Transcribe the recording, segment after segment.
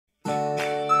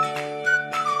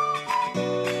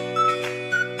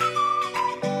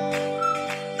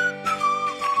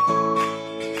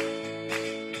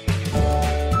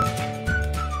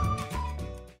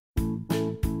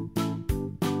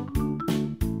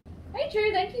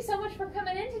Drew, thank you so much for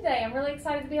coming in today. I'm really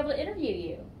excited to be able to interview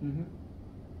you. Mm-hmm.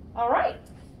 All right.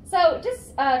 So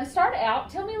just to start out,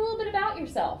 tell me a little bit about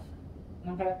yourself.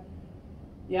 Okay.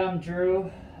 Yeah, I'm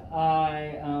Drew.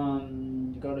 I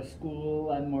go to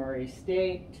school at Murray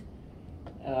State,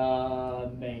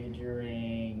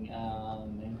 majoring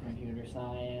in computer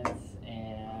science,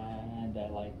 and I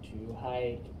like to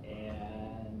hike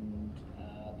and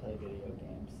play video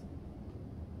games.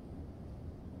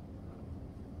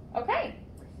 Okay.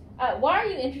 Why are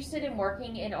you interested in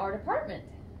working in our department?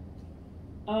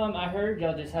 I heard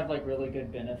y'all just have like really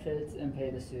good benefits and pay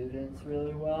the students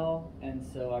really well, and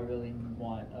so I really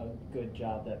want a good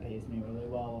job that pays me really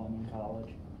well while I'm in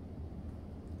college.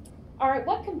 All right.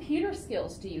 What computer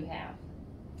skills do you have?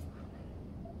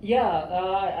 Yeah,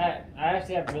 I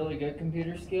actually have really good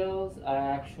computer skills. I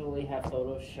actually have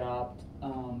photoshopped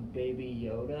Baby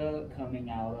Yoda coming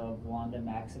out of Wanda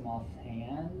Maximoff's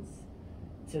hands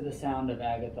to the sound of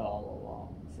Agatha all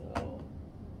along, so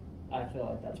I feel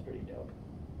like that's pretty dope.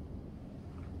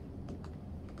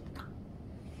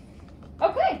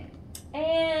 Okay.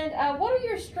 And what are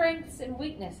your strengths and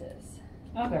weaknesses?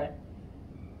 Okay.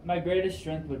 My greatest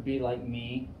strength would be like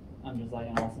me. I'm just like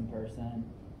an awesome person.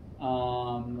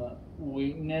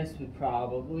 Weakness would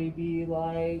probably be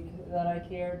like that I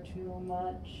care too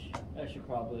much. I should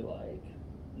probably like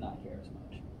not care as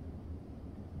much.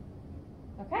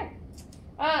 Okay.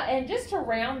 And just to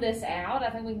round this out,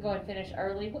 I think we can go and finish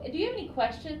early. Do you have any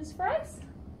questions for us?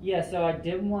 Yeah, so I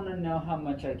did want to know how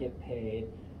much I get paid.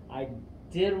 I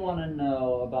did want to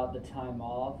know about the time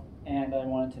off, and I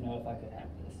wanted to know if I could have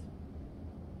this.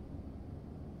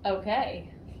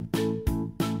 Okay.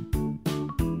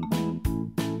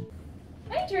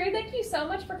 Hey, Drew, thank you so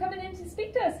much for coming in to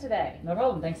speak to us today. No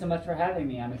problem. Thanks so much for having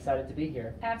me. I'm excited to be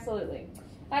here. Absolutely.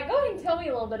 Go ahead and tell me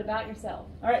a little bit about yourself.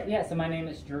 All right, yeah, so my name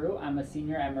is Drew. I'm a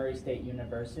senior at Murray State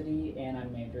University, and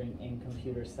I'm majoring in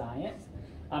computer science.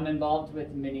 I'm involved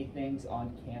with many things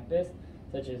on campus,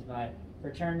 such as my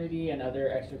fraternity and other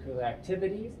extracurricular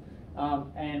activities.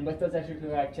 And with those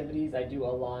extracurricular activities, I do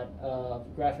a lot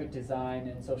of graphic design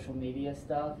and social media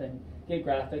stuff and get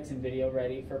graphics and video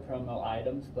ready for promo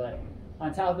items. But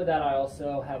on top of that, I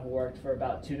also have worked for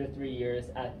about 2 to 3 years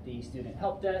at the student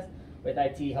help desk with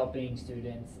IT helping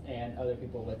students and other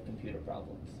people with computer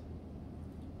problems.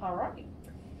 All right.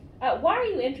 Why are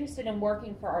you interested in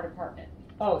working for our department?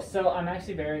 Oh, so I'm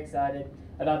actually very excited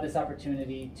about this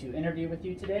opportunity to interview with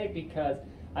you today because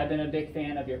I've been a big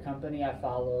fan of your company. I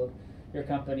followed your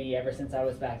company ever since I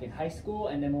was back in high school,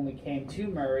 and then when we came to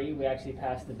Murray, we actually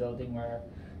passed the building where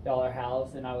y'all are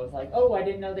housed, and I was like, oh, I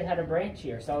didn't know they had a branch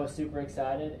here, so I was super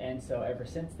excited, and so ever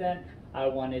since then, I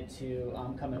wanted to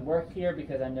come and work here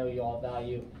because I know you all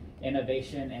value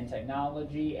innovation and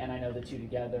technology, and I know the two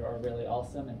together are really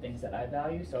awesome and things that I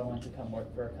value, so I wanted to come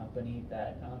work for a company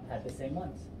that had the same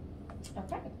ones.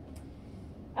 Okay.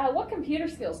 What computer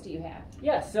skills do you have?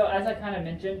 Yeah, so as I kind of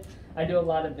mentioned, I do a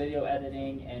lot of video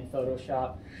editing and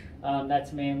Photoshop.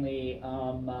 That's mainly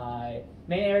my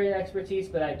main area of expertise,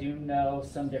 but I do know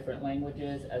some different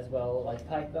languages as well, like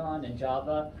Python and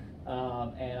Java,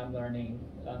 and I'm learning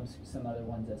some other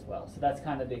ones as well. So that's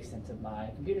kind of the extent of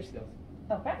my computer skills.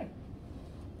 Okay.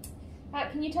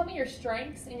 Can you tell me your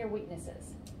strengths and your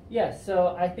weaknesses? Yeah,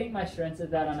 so I think my strengths is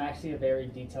that I'm actually a very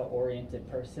detail-oriented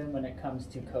person when it comes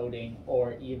to coding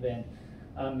or even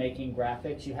making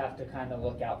graphics. You have to kind of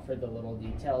look out for the little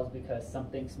details because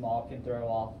something small can throw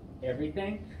off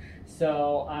everything.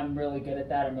 So I'm really good at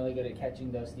that. I'm really good at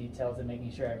catching those details and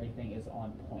making sure everything is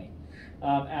on point.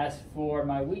 As for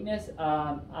my weakness,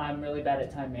 I'm really bad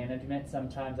at time management.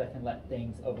 Sometimes I can let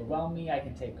things overwhelm me. I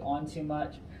can take on too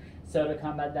much. So to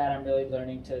combat that, I'm really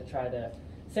learning to try to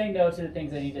say no to the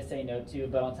things I need to say no to,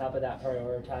 but on top of that,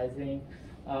 prioritizing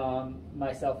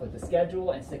myself with the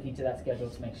schedule and sticking to that schedule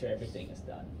to make sure everything is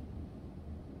done.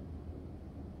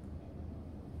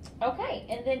 Okay,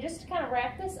 and then just to kind of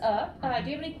wrap this up, do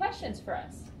you have any questions for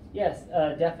us? Yes,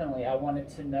 definitely. I wanted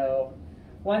to know,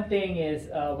 one thing is,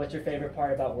 what's your favorite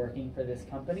part about working for this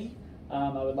company?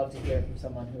 I would love to hear from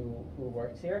someone who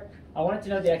works here. I wanted to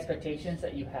know the expectations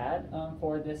that you had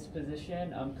for this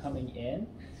position coming in,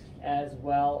 as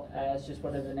well as just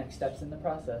what are the next steps in the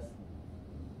process.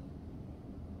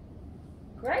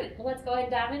 Great. Well, let's go ahead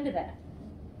and dive into that.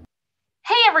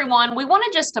 Hey everyone, we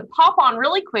wanted just to pop on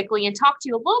really quickly and talk to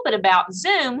you a little bit about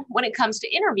Zoom when it comes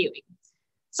to interviewing.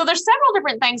 So there's several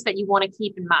different things that you want to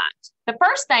keep in mind. The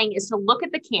first thing is to look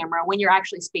at the camera when you're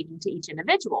actually speaking to each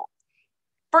individual.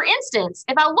 For instance,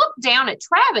 if I look down at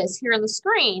Travis here on the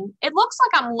screen, it looks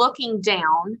like I'm looking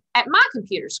down at my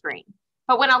computer screen.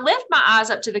 But when I lift my eyes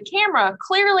up to the camera,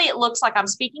 clearly it looks like I'm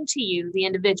speaking to you, the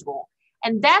individual.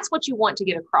 And that's what you want to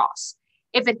get across.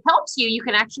 If it helps you, you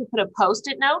can actually put a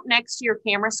Post-it note next to your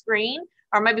camera screen,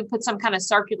 or maybe put some kind of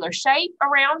circular shape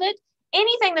around it.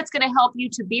 Anything that's going to help you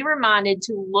to be reminded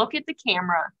to look at the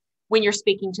camera when you're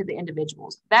speaking to the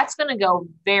individuals. That's going to go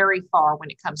very far when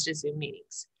it comes to Zoom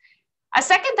meetings. A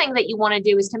second thing that you want to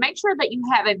do is to make sure that you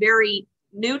have a very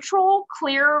neutral,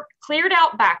 cleared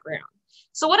out background.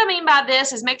 So what I mean by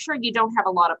this is make sure you don't have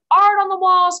a lot of art on the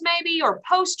walls maybe, or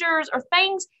posters or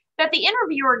things that the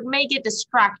interviewer may get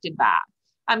distracted by.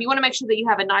 You want to make sure that you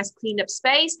have a nice cleaned up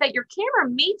space, that your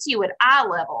camera meets you at eye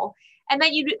level, and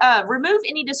that you remove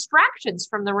any distractions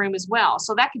from the room as well.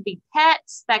 So that could be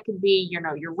pets, that could be,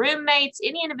 your roommates,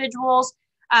 any individuals,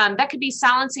 that could be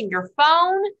silencing your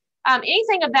phone,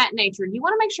 anything of that nature. You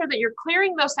want to make sure that you're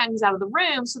clearing those things out of the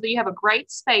room so that you have a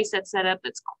great space that's set up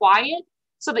that's quiet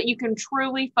so that you can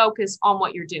truly focus on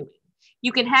what you're doing.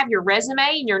 You can have your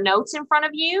resume and your notes in front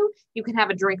of you. You can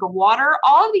have a drink of water.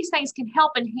 All of these things can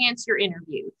help enhance your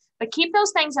interview. But keep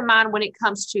those things in mind when it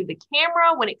comes to the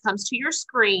camera, when it comes to your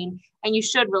screen, and you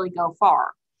should really go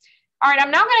far. All right,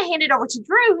 I'm now going to hand it over to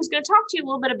Drew, who's going to talk to you a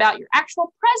little bit about your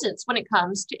actual presence when it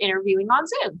comes to interviewing on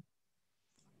Zoom.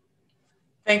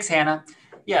 Thanks, Hannah.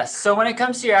 Yes, so when it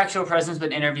comes to your actual presence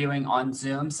when interviewing on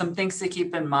Zoom, some things to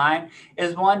keep in mind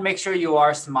is one, make sure you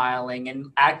are smiling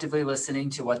and actively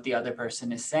listening to what the other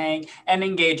person is saying and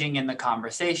engaging in the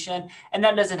conversation. And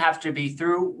that doesn't have to be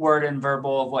through word and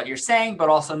verbal of what you're saying, but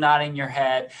also nodding your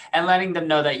head and letting them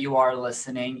know that you are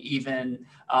listening, even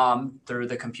through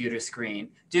the computer screen.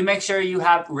 Do make sure you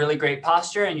have really great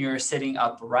posture and you're sitting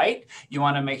upright. You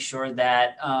want to make sure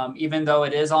that even though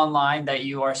it is online, that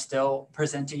you are still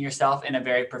presenting yourself in a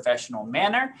very professional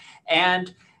manner.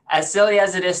 And as silly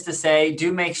as it is to say,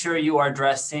 do make sure you are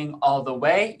dressing all the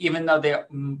way, even though they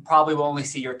probably will only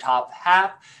see your top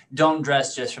half. Don't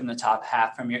dress just from the top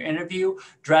half from your interview.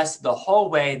 Dress the whole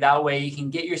way. That way you can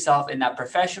get yourself in that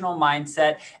professional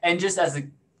mindset, and just as a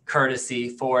courtesy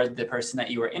for the person that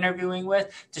you are interviewing with,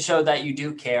 to show that you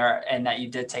do care and that you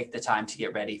did take the time to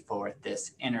get ready for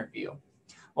this interview.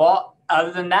 Well,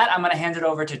 other than that, I'm going to hand it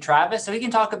over to Travis so he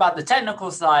can talk about the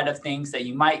technical side of things that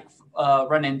you might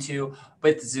run into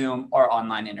with Zoom or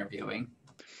online interviewing.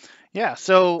 Yeah,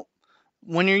 so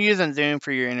when you're using Zoom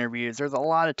for your interviews, there's a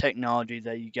lot of technology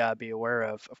that you got to be aware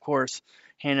of. Of course,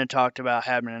 Hannah talked about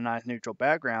having a nice neutral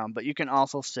background, but you can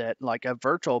also set like a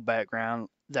virtual background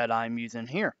that I'm using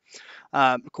here.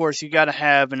 Of course, you got to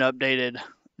have an updated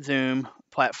Zoom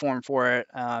platform for it.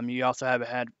 You also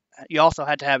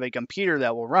had to have a computer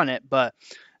that will run it, but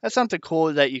that's something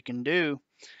cool that you can do.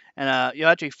 And you'll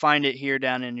actually find it here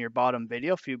down in your bottom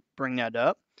video. If you bring that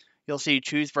up, you'll see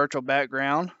choose virtual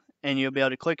background, and you'll be able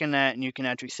to click in that, and you can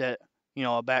actually set,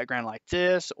 a background like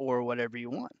this or whatever you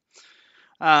want.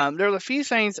 There's a few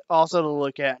things also to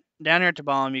look at. Down here at the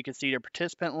bottom, you can see the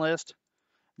participant list.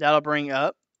 That'll bring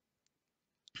up.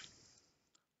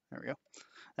 There we go.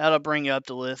 That'll bring up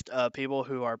the list of people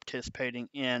who are participating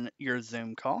in your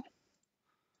Zoom call.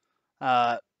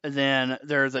 Then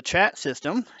there's a chat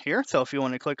system here. So if you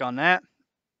want to click on that,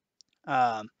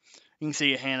 you can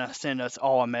see Hannah send us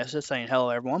all a message saying, hello,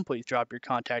 everyone. Please drop your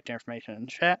contact information in the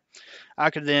chat.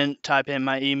 I could then type in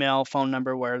my email, phone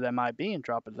number, wherever that might be, and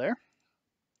drop it there.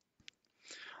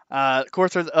 Of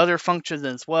course, there's other functions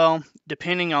as well.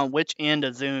 Depending on which end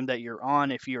of Zoom that you're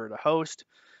on, if you're the host,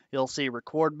 you'll see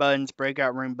record buttons,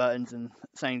 breakout room buttons, and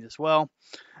things as well.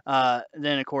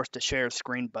 Then, of course, the share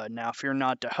screen button. Now, if you're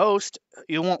not the host,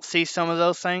 you won't see some of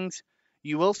those things.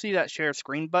 You will see that share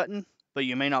screen button, but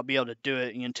you may not be able to do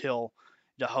it until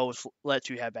the host lets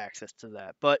you have access to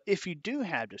that. But if you do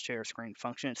have the share screen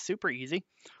function, it's super easy.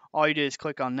 All you do is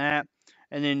click on that,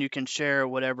 and then you can share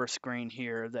whatever screen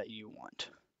here that you want.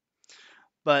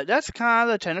 But that's kind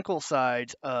of the technical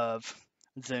sides of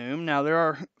Zoom. Now, there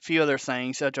are a few other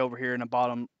things, such over here in the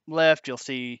bottom left, you'll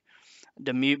see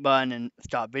the mute button and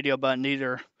stop video button. These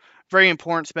are very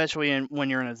important, especially when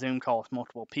you're in a Zoom call with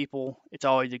multiple people. It's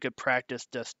always a good practice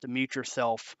just to mute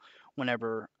yourself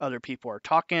whenever other people are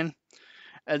talking.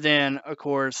 And then, of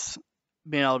course,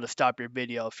 being able to stop your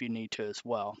video if you need to as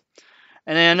well.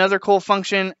 And then another cool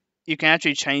function, you can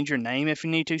actually change your name if you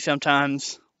need to.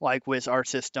 Sometimes, like with our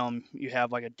system, you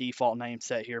have like a default name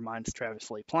set here. Mine's Travis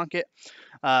Lee Plunkett.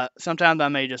 Sometimes I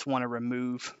may just want to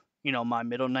remove, my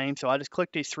middle name. So I just click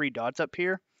these three dots up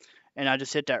here, and I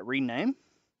just hit that rename.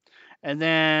 And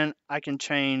then I can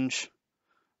change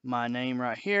my name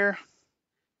right here.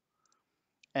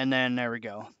 And then there we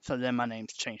go. So then my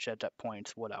name's changed at that point.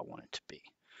 It's what I want it to be.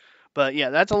 But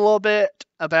yeah, that's a little bit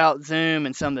about Zoom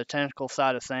and some of the technical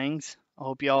side of things. I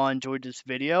hope you all enjoyed this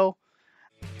video.